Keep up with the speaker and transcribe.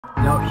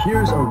Now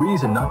here's a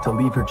reason not to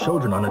leave your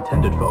children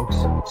unattended, folks.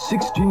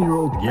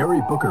 16-year-old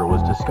Gary Booker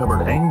was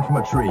discovered hanging from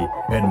a tree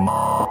in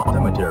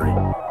cemetery.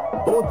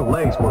 Both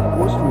legs were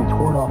forcefully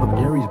torn off of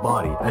Gary's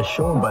body, as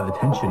shown by the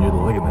tension near the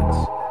ligaments,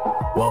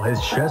 while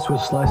his chest was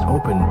sliced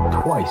open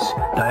twice,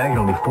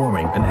 diagonally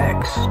forming an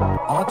X.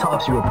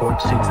 Autopsy report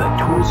states that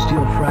tool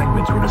steel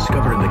fragments were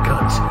discovered in the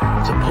cuts,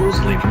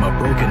 supposedly from a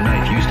broken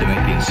knife used to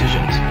make the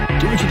incisions.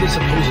 Due to the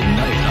supposed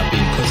knife not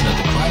being present at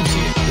the crime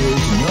scene, there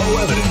is no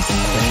evidence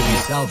that can be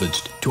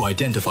salvaged to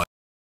identify